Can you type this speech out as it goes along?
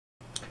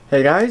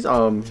Hey guys,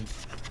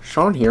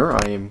 Sean here.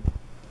 I am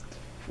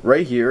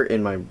right here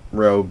in my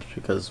robes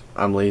because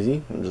I'm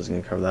lazy. I'm just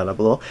gonna cover that up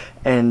a little.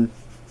 And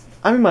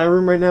I'm in my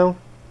room right now,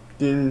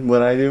 doing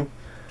what I do.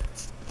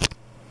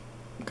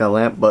 Got a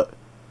lamp, but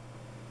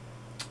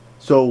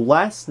so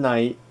last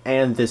night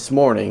and this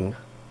morning,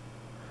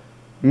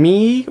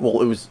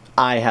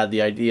 I had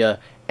the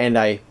idea and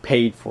I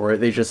paid for it.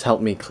 They just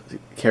helped me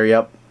carry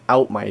out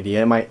my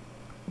idea.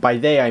 By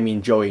they I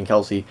mean Joey and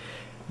Kelsey.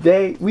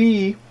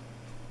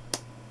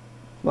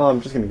 Well,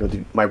 I'm just gonna go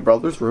to my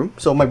brother's room.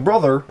 So my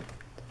brother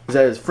is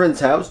at his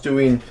friend's house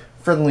doing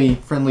friendly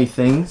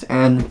things,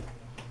 and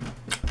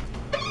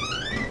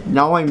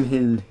now I'm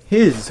in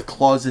his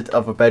closet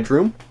of a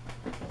bedroom.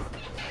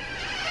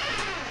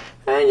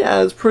 And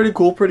yeah, it's pretty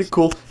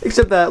cool,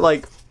 Except that,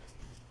 like,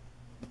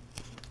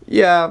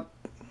 yeah,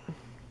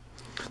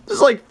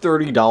 there's like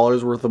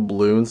 $30 worth of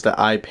balloons that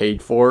I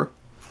paid for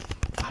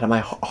out of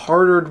my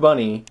hard-earned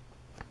money.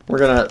 We're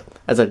gonna,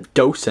 as a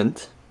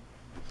docent,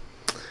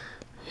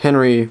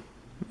 Henry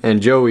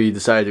and Joey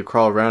decided to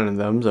crawl around in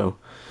them, so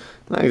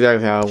not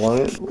exactly how I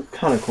want it. It's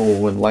kind of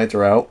cool when lights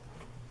are out.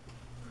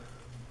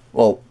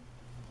 Well,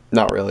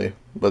 not really,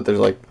 but there's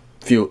like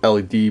a few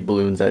LED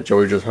balloons that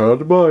Joey just had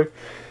to buy.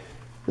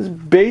 This is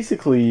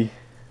basically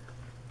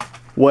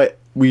what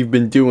we've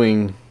been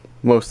doing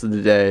most of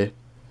the day.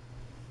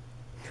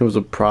 It was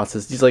a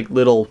process. These like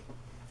little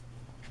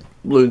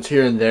balloons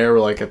here and there were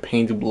like a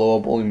pain to blow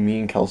up. Only me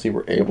and Kelsey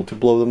were able to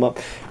blow them up.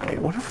 I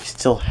wonder if we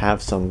still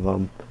have some of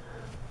them.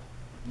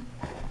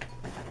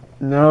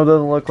 No,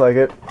 doesn't look like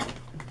it.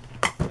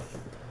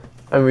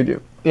 And we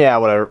do. Yeah,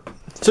 whatever.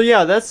 So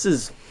yeah, that's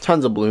just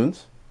tons of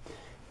balloons.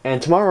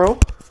 And tomorrow,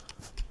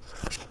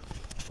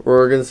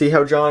 we're gonna see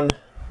how John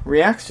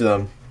reacts to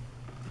them.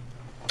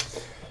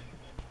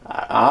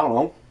 I don't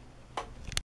know.